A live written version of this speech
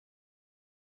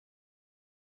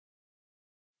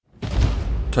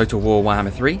Total War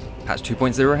Warhammer 3 Patch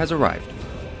 2.0 has arrived.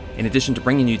 In addition to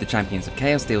bringing you the Champions of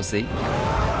Chaos DLC,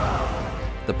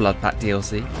 the Blood Pact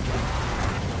DLC,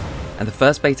 and the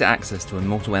first beta access to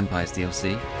Immortal Empires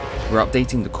DLC, we're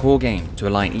updating the core game to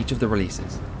align each of the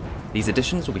releases. These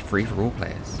additions will be free for all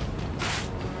players.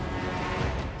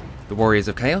 The Warriors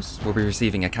of Chaos will be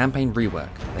receiving a campaign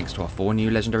rework thanks to our 4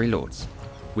 new legendary lords,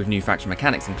 with new faction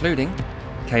mechanics including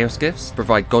Chaos Gifts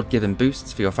provide god-given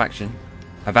boosts for your faction,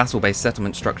 a vassal-based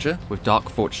settlement structure with dark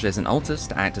fortresses and altars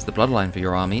to act as the bloodline for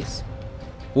your armies,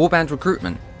 warband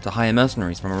recruitment to hire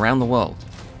mercenaries from around the world,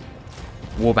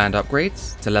 warband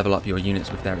upgrades to level up your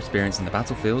units with their experience in the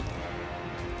battlefield,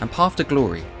 and Path to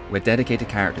Glory, where dedicated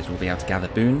characters will be able to gather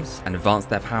boons and advance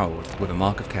their power with a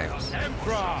Mark of Chaos.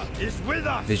 Emperor is with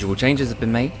us. Visual changes have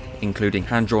been made, including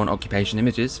hand-drawn occupation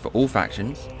images for all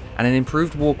factions, and an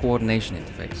improved war coordination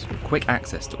interface with quick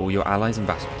access to all your allies and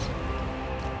vassals.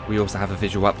 We also have a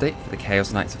visual update for the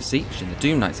Chaos Knights of Siege and the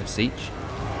Doom Knights of Siege,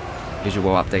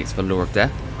 visual updates for Lore of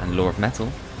Death and Lore of Metal,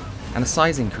 and a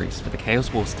size increase for the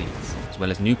Chaos War Steeds, as well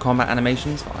as new combat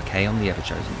animations for Archaon the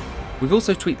Everchosen. We've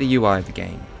also tweaked the UI of the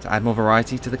game to add more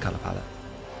variety to the colour palette.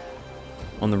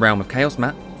 On the Realm of Chaos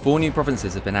map, 4 new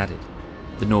provinces have been added: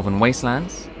 the Northern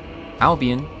Wastelands,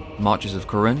 Albion, Marches of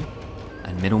Khorne,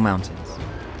 and Middle Mountains.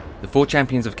 The 4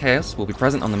 Champions of Chaos will be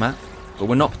present on the map, but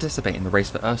will not participate in the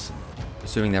race for Ursun,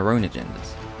 pursuing their own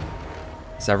agendas.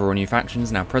 Several new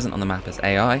factions now present on the map as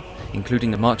AI,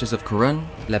 including the Marches of Khorne,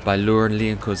 led by Luran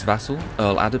Leoncourt's vassal,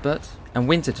 Earl Adalbert, and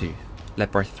Wintertooth,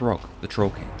 led by Throg, the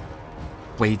Troll King.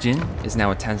 Wei Jin is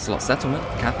now a 10-slot settlement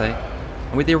for Cathay,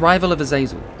 and with the arrival of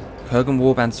Azazel, Kurgan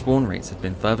warband spawn rates have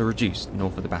been further reduced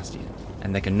north of the Bastion,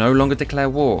 and they can no longer declare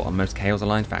war on most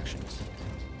Chaos-aligned factions.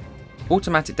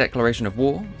 Automatic declaration of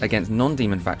war against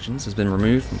non-demon factions has been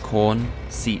removed from Khorne,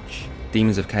 Siege,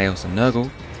 Demons of Chaos and Nurgle.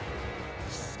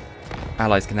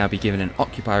 Allies can now be given an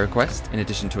occupy request in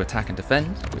addition to attack and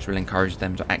defend, which will encourage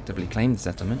them to actively claim the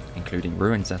settlement, including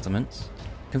ruined settlements.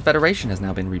 Confederation has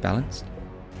now been rebalanced,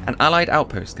 and allied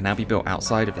outposts can now be built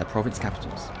outside of their province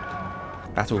capitals.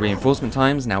 Battle reinforcement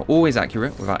times now always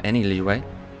accurate without any leeway.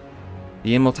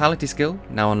 The Immortality skill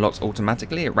now unlocks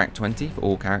automatically at rank 20 for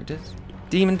all characters.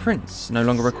 Demon Prince no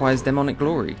longer requires demonic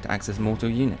glory to access mortal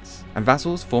units, and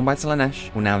vassals formed by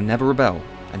Slaanesh will now never rebel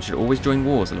and should always join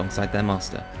wars alongside their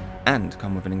master, and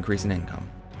come with an increase in income.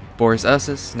 Boris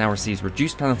Ursus now receives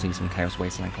reduced penalties from Chaos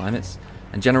Wasteland climates,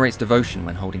 and generates devotion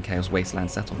when holding Chaos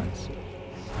Wasteland settlements.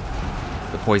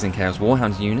 The Poison Chaos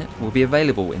Warhounds unit will be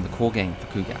available in the core game for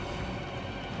Kugath.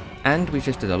 And we've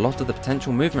shifted a lot of the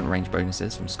potential movement range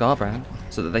bonuses from Skarbrand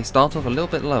so that they start off a little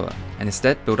bit lower and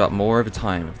instead build up more over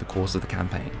time over the course of the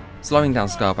campaign, slowing down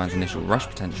Skarbrand's initial rush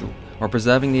potential while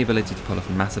preserving the ability to pull off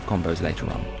massive combos later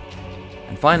on.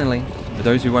 And finally, for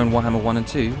those who own Warhammer 1 and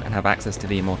 2 and have access to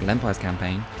the Immortal Empires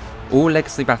campaign, all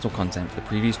legacy battle content for the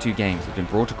previous 2 games has been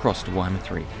brought across to Warhammer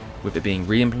 3, with it being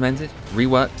re-implemented,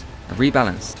 reworked, and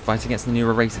rebalanced to fight against the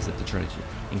newer races of the trilogy,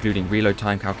 including reload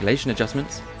time calculation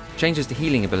adjustments, changes to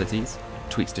healing abilities,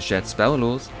 tweaks to shared spell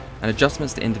laws, and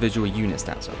adjustments to individual unit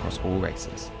stats across all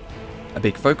races. A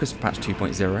big focus for patch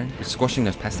 2.0 is squashing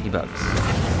those pesky bugs.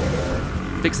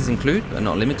 Fixes include, but are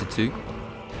not limited to,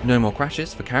 no more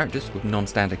crashes for characters with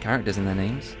non-standard characters in their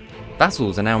names.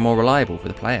 Vassals are now more reliable for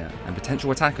the player, and potential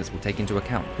attackers will take into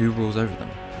account who rules over them.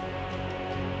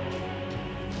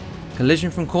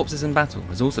 Collision from corpses in battle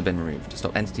has also been removed to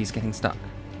stop entities getting stuck.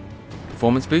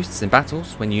 Performance boosts in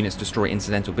battles when units destroy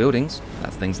incidental buildings,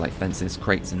 that's things like fences,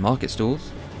 crates and market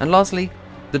stalls. And lastly,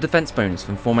 the defense bonus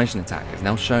from formation attack is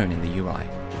now shown in the UI.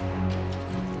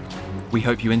 We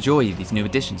hope you enjoy these new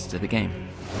additions to the game.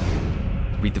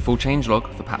 Read the full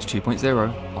changelog for patch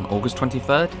 2.0 on August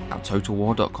 23rd at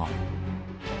totalwar.com.